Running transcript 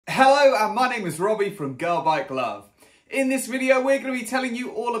Hello, and my name is Robbie from Girl Bike Love. In this video, we're going to be telling you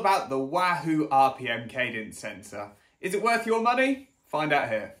all about the Wahoo RPM Cadence Sensor. Is it worth your money? Find out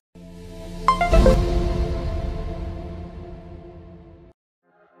here.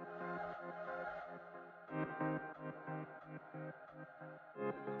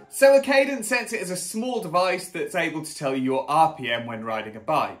 So a cadence sensor is a small device that's able to tell you your RPM when riding a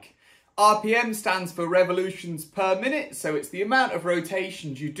bike. RPM stands for revolutions per minute, so it's the amount of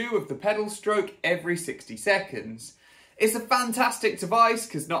rotations you do of the pedal stroke every 60 seconds. It's a fantastic device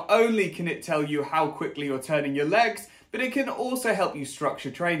because not only can it tell you how quickly you're turning your legs, but it can also help you structure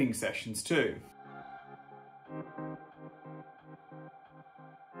training sessions too.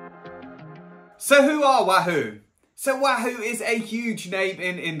 So who are Wahoo? So Wahoo is a huge name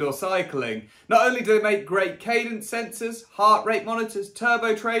in indoor cycling. Not only do they make great cadence sensors, heart rate monitors,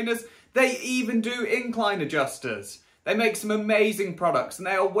 turbo trainers, they even do incline adjusters. They make some amazing products and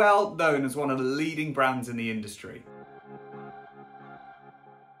they are well known as one of the leading brands in the industry.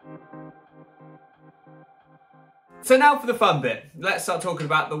 So now for the fun bit. Let's start talking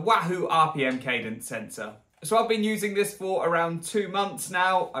about the Wahoo RPM Cadence Sensor. So I've been using this for around 2 months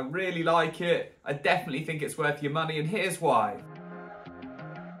now. I really like it. I definitely think it's worth your money, and here's why.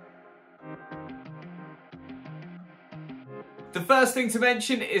 The first thing to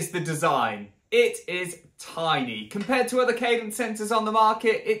mention is the design. It is tiny. Compared to other cadence sensors on the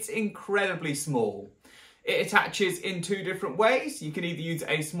market, it's incredibly small. It attaches in 2 different ways. You can either use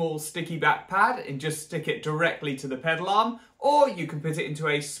a small sticky back pad and just stick it directly to the pedal arm, or you can put it into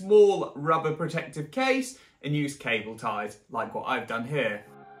a small rubber protective case and use cable ties, like what I've done here.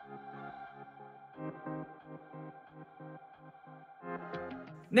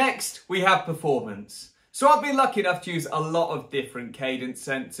 Next, we have performance. So I've been lucky enough to use a lot of different cadence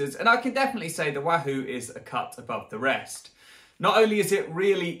sensors, and I can definitely say the Wahoo is a cut above the rest. Not only is it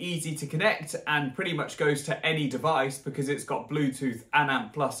really easy to connect and pretty much goes to any device because it's got Bluetooth and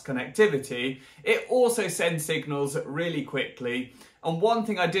ANT+ connectivity, it also sends signals really quickly. And one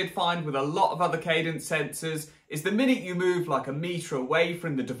thing I did find with a lot of other cadence sensors is the minute you move like a metre away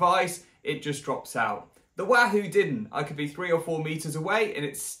from the device, it just drops out. The Wahoo didn't. I could be 3 or 4 metres away and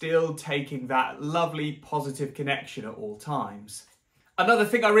it's still taking that lovely positive connection at all times. Another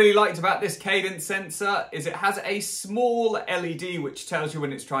thing I really liked about this cadence sensor is it has a small LED which tells you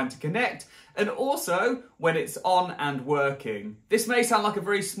when it's trying to connect and also when it's on and working. This may sound like a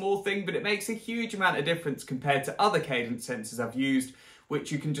very small thing, but it makes a huge amount of difference compared to other cadence sensors I've used,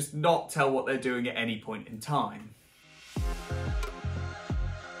 which you can just not tell what they're doing at any point in time.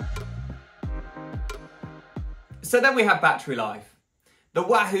 So then we have battery life. The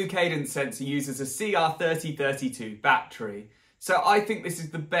Wahoo Cadence Sensor uses a CR3032 battery. So I think this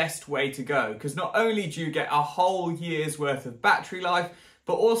is the best way to go because not only do you get a whole year's worth of battery life,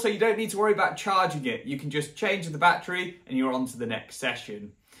 but also you don't need to worry about charging it. You can just change the battery and you're on to the next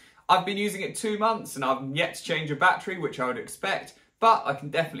session. I've been using it 2 months and I've yet to change a battery, which I would expect, but I can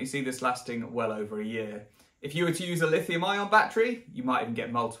definitely see this lasting well over a year. If you were to use a lithium-ion battery, you might even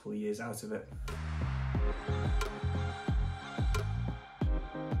get multiple years out of it.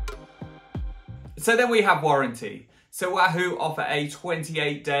 So then we have warranty. So Wahoo offer a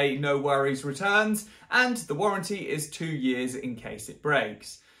 28-day no worries returns, and the warranty is 2 years in case it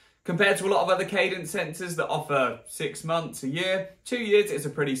breaks. Compared to a lot of other cadence sensors that offer 6 months, a year, 2 years is a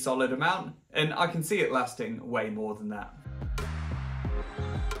pretty solid amount, and I can see it lasting way more than that.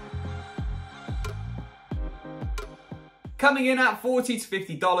 Coming in at $40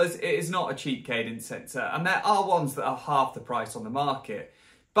 to $50, it is not a cheap cadence sensor, and there are ones that are half the price on the market.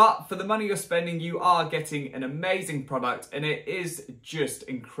 But for the money you're spending, you are getting an amazing product and it is just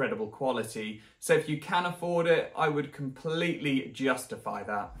incredible quality. So if you can afford it, I would completely justify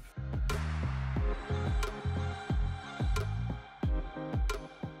that.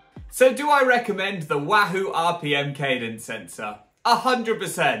 So do I recommend the Wahoo RPM Cadence Sensor?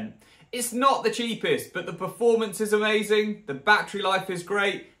 100%. It's not the cheapest, but the performance is amazing, the battery life is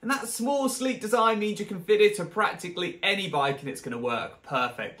great, and that small sleek design means you can fit it to practically any bike and it's going to work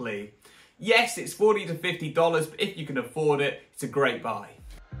perfectly. Yes, it's $40 to $50, but if you can afford it, it's a great buy.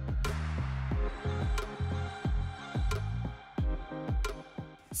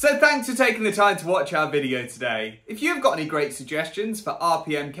 So thanks for taking the time to watch our video today. If you've got any great suggestions for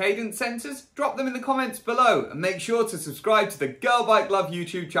RPM cadence sensors, drop them in the comments below and make sure to subscribe to the Girl Bike Love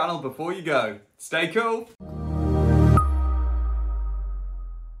YouTube channel before you go. Stay cool.